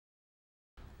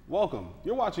Welcome.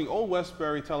 You're watching Old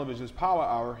Westbury Television's Power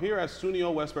Hour here at SUNY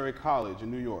Old Westbury College in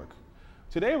New York.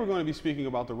 Today we're going to be speaking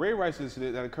about the Ray Rice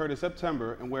incident that occurred in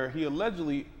September and where he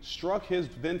allegedly struck his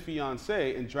then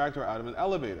fiancée and dragged her out of an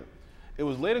elevator. It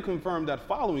was later confirmed that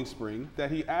following spring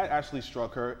that he actually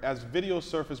struck her, as video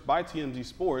surfaced by TMZ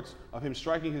Sports of him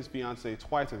striking his fiancée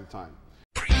twice at the time.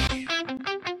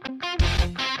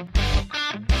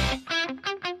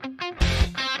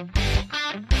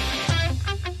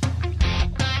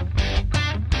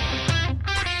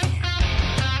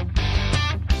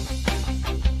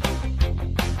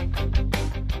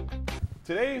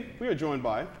 Today, we are joined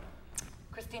by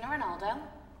Christina Ronaldo,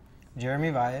 Jeremy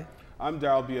Valle. I'm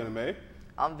Daryl BNMA.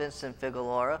 I'm Vincent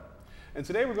Figueroa. And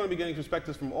today we're going to be getting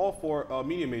perspectives from all four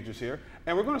media majors here.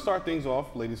 And we're going to start things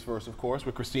off, ladies first, of course,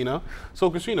 with Christina. So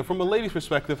Christina, from a lady's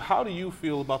perspective, how do you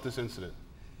feel about this incident?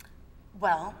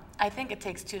 well, I think it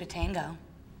takes two to tango.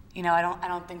 You know, I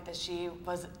don't think that she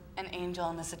was an angel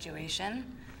in the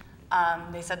situation.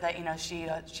 They said that, you know,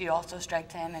 she also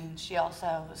striked him and she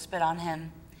also spit on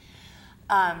him.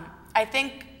 I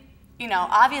think, you know,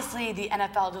 obviously the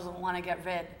NFL doesn't want to get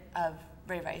rid of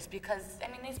Ray Rice because,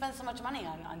 I mean, they spend so much money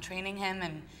on training him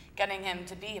and getting him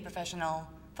to be a professional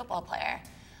football player.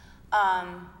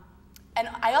 And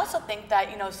I also think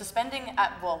that, you know,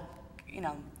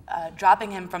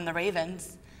 dropping him from the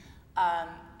Ravens,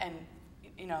 and,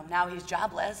 you know, now he's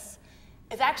jobless,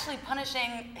 is actually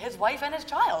punishing his wife and his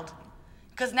child.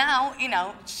 Because now, you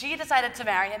know, she decided to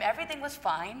marry him. Everything was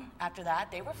fine after that.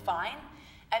 They were fine.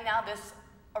 And now this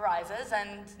arises,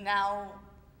 and now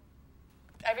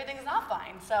everything's not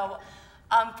fine. So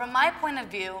from my point of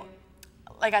view,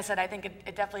 like I said, I think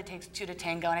it definitely takes two to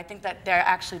tango, and I think that they're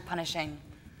actually punishing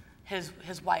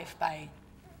his wife by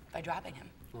dropping him.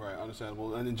 Right,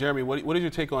 understandable. And then Jeremy, what is your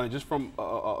take on it, just from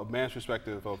a man's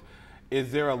perspective of, is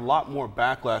there a lot more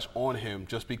backlash on him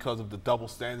just because of the double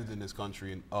standards in this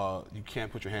country and you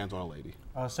can't put your hands on a lady?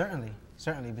 Certainly,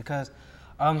 because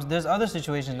there's other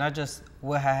situations, not just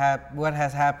what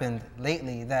has happened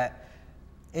lately, that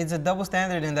it's a double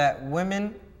standard in that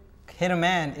women hit a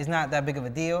man is not that big of a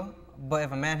deal, but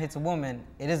if a man hits a woman,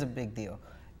 it is a big deal.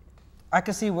 I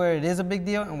can see where it is a big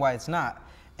deal and why it's not.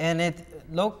 And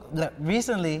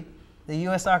recently, the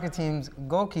U.S. soccer team's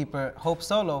goalkeeper, Hope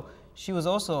Solo,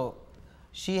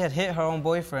 she had hit her own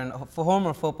boyfriend, a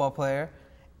former football player,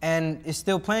 and is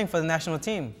still playing for the national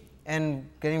team and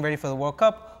getting ready for the World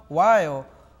Cup, while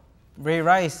Ray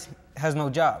Rice has no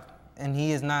job and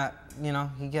he is not, you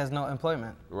know, he has no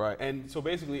employment. Right, and so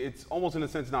basically it's almost in a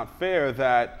sense not fair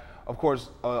that, of course,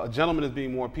 a gentleman is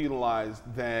being more penalized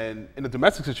than in a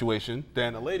domestic situation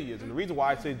than a lady is. And the reason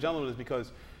why I say gentleman is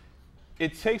because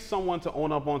it takes someone to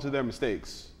own up onto their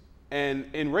mistakes. And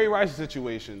in Ray Rice's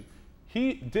situation,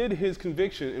 he did his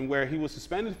conviction in where he was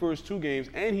suspended for his 2 games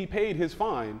and he paid his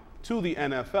fine to the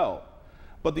NFL.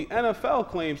 But the NFL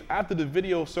claims after the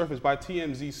video surfaced by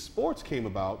TMZ Sports came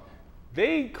about,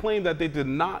 they claim that they did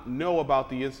not know about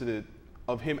the incident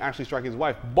of him actually striking his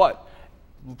wife. But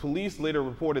the police later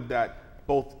reported that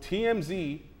both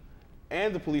TMZ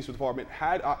and the police department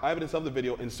had evidence of the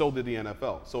video, and so did the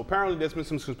NFL. So apparently there's been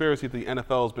some conspiracy that the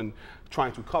NFL has been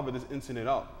trying to cover this incident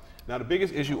up. Now the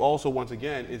biggest issue also, once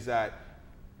again, is that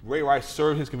Ray Rice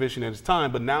served his conviction at his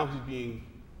time, but now he's being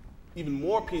even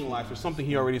more penalized for something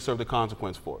he already served a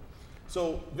consequence for.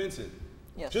 So Vincent,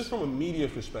 Yes. just from a media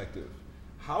perspective,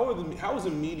 how is the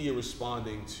media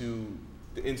responding to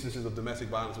the instances of domestic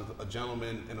violence with a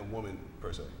gentleman and a woman,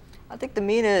 per se? I think the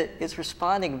media is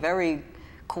responding very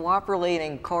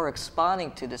cooperating,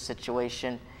 corresponding to the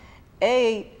situation.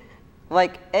 Including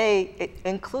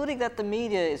that the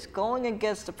media is going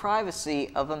against the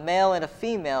privacy of a male and a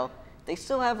female, they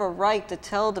still have a right to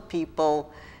tell the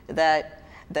people that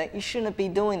you shouldn't be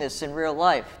doing this in real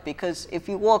life. Because if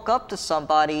you walk up to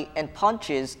somebody and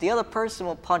punches, the other person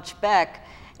will punch back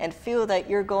and feel that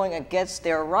you're going against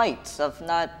their rights of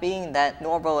not being that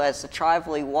normal as a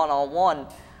tribally one-on-one,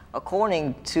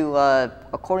 according to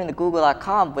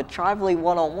Google.com. But tribally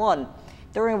one-on-one,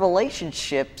 during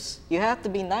relationships, you have to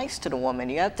be nice to the woman.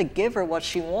 You have to give her what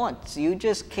she wants. You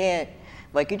just can't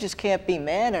be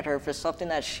mad at her for something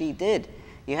that she did.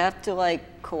 You have to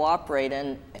cooperate.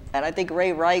 And I think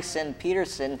Ray Rice and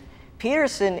Peterson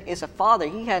is a father.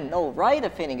 He had no right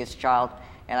of hitting his child.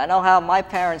 And I know how my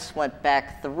parents went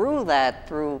back through that,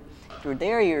 through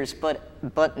their years,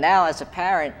 but now as a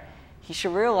parent, he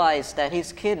should realize that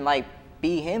his kid might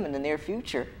be him in the near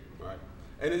future. Right.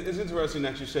 And it's interesting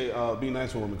that you say be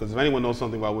nice to women, because if anyone knows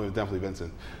something about women, it's definitely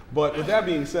Vincent. But with that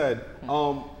being said,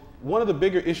 one of the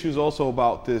bigger issues also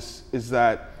about this is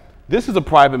that this is a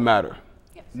private matter.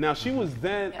 Yes. Now, she was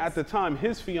then, at the time,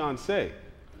 his fiancée.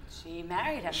 She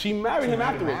married him. She married him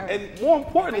afterwards. And more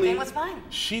importantly, Everything was fine.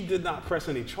 she did not press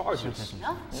any charges.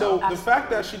 No. So No, the fact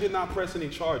that she did not press any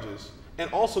charges,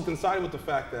 and also coinciding with the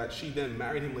fact that she then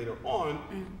married him later on,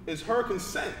 is her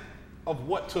consent of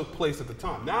what took place at the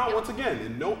time. Now, once again,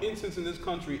 in no instance in this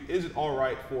country is it all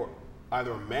right for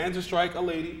either a man to strike a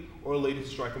lady or a lady to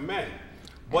strike a man.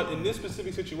 But in this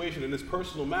specific situation, in this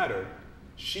personal matter,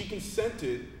 she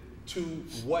consented to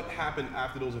what happened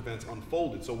after those events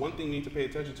unfolded. So one thing we need to pay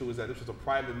attention to is that this was a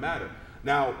private matter.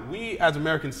 Now, we as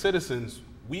American citizens,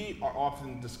 we are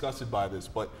often disgusted by this,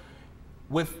 but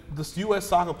with this U.S.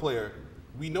 soccer player,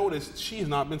 we noticed she has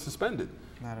not been suspended.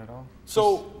 Not at all.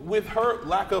 So with her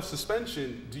lack of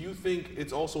suspension, do you think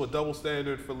it's also a double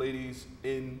standard for ladies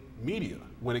in media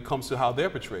when it comes to how they're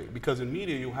portrayed? Because in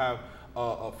media, you have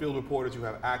field reporters, you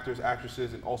have actors,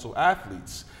 actresses, and also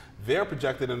athletes. They're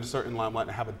projected in a certain limelight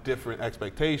and have a different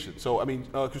expectation. So, I mean,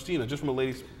 Christina, just from a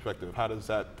lady's perspective, how does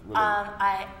that relate?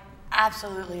 I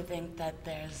absolutely think that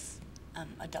there's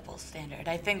a double standard.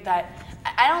 I think that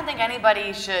I don't think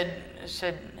anybody should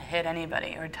hit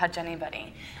anybody or touch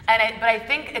anybody, but I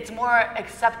think it's more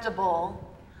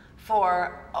acceptable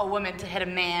for a woman to hit a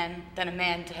man than a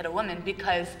man to hit a woman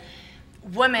because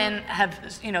women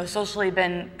have, socially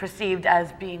been perceived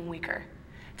as being weaker.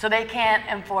 So they can't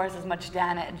enforce as much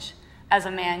damage as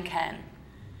a man can.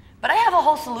 But I have a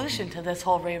whole solution to this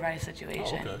whole Ray Rice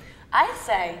situation. Oh, okay. I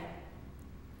say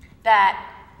that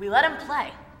we let him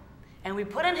play, and we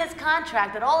put in his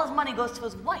contract that all his money goes to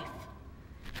his wife,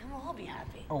 and we'll all be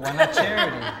happy. Oh, why not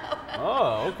charity?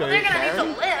 Oh, okay. Well, they're gonna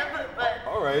need to live, but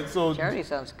all right, so Charity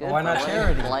sounds good. Why not but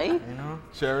charity? Play? You know?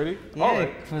 charity? Yeah, All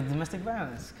right. for domestic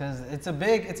violence, because it's a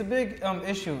big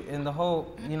issue in the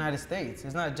whole United States.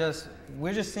 It's not just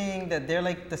we're just seeing that they're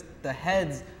like the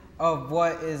heads of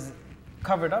what is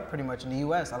covered up pretty much in the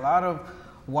U.S. A lot of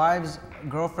wives,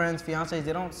 girlfriends, fiancés,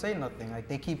 they don't say nothing. Like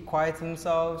they keep quiet to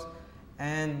themselves,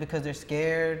 and because they're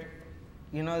scared,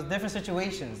 it's different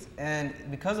situations, and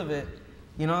because of it,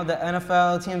 the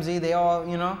NFL, TMZ, they all,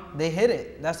 they hit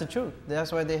it. That's the truth.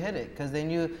 That's why they hit it, because they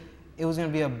knew it was going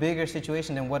to be a bigger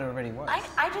situation than what it already was.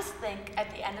 I just think at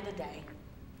the end of the day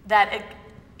that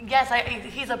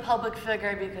he's a public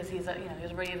figure because he's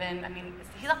a Raven. I mean,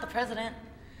 he's not the president.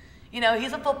 He's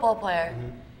a football player,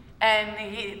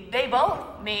 and they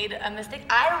both made a mistake.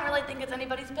 I don't really think it's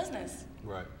anybody's business.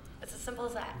 Right. It's as simple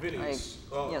as that. Vinny, Yes.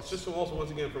 just also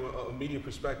once again from a media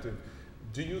perspective,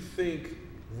 do you think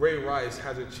Ray Rice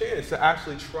has a chance to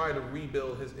actually try to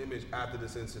rebuild his image after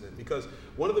this incident? Because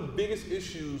one of the biggest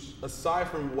issues, aside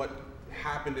from what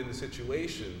happened in the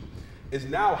situation, is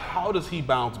now how does he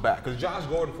bounce back? Because Josh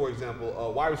Gordon, for example,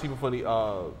 a wide receiver for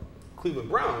the Cleveland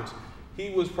Browns,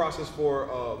 he was processed for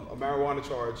a marijuana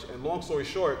charge, and long story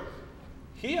short,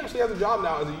 he actually has a job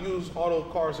now as a used auto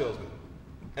car salesman.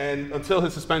 And until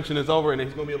his suspension is over, and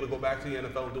he's going to be able to go back to the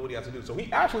NFL and do what he has to do. So he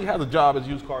actually has a job as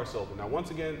used car salesman. Now, once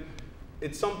again,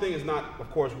 it's not, of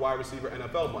course, wide receiver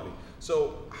NFL money.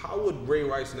 So how would Ray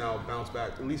Rice now bounce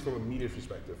back, at least from a media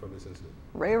perspective, from this incident?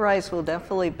 Ray Rice will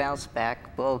definitely bounce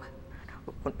back. Well,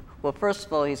 first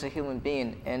of all, he's a human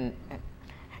being, and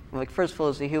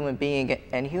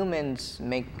humans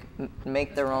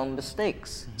make their own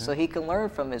mistakes. Mm-hmm. So he can learn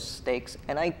from his mistakes.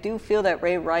 And I do feel that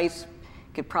Ray Rice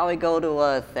could probably go to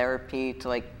a therapy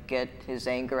to get his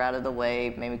anger out of the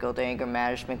way, maybe go to anger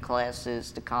management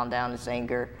classes to calm down his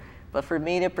anger. But from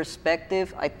media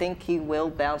perspective, I think he will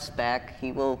bounce back.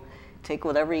 He will take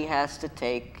whatever he has to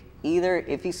take. Either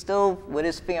if he's still with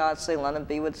his fiance, let him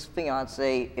be with his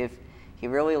fiance. If he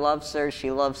really loves her,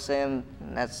 she loves him,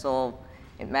 and that's all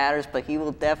it matters. But he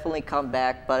will definitely come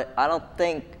back. But I don't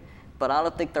think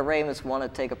the Ravens want to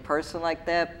take a person like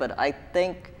that. But I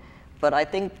think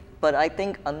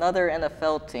another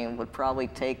NFL team would probably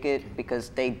take it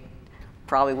because they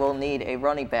probably will need a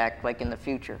running back in the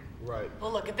future. Right.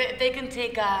 Well, look, if they can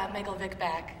take Michael Vick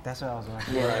back. That's what I was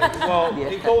wondering. Yeah. Right. Well,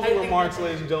 in closing remarks,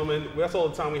 ladies and gentlemen, that's all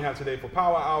the time we have today for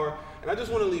Power Hour. And I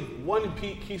just want to leave one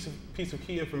piece of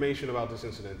key information about this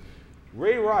incident.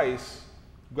 Ray Rice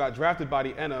got drafted by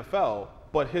the NFL,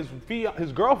 but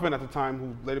his girlfriend at the time,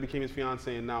 who later became his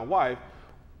fiancée and now wife,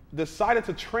 decided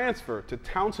to transfer to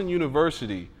Towson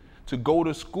University to go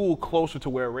to school closer to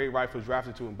where Ray Rice was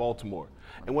drafted to in Baltimore.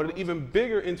 And what an even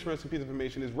bigger interesting piece of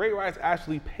information is Ray Rice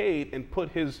actually paid and put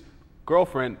his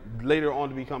girlfriend later on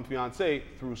to become fiancée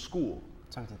through school.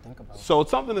 Something to think about. So it's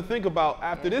something to think about.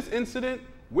 After this incident,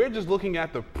 we're just looking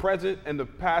at the present and the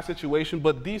past situation,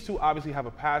 but these two obviously have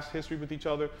a past history with each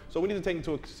other. So we need to take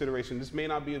into consideration this may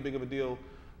not be as big of a deal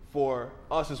for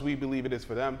us as we believe it is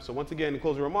for them. So once again, in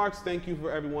closing remarks, thank you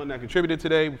for everyone that contributed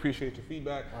today. We appreciate your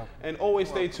feedback. And always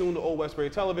stay tuned to Old Westbury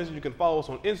Television. You can follow us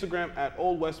on Instagram at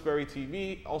Old Westbury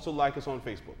TV. Also like us on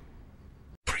Facebook.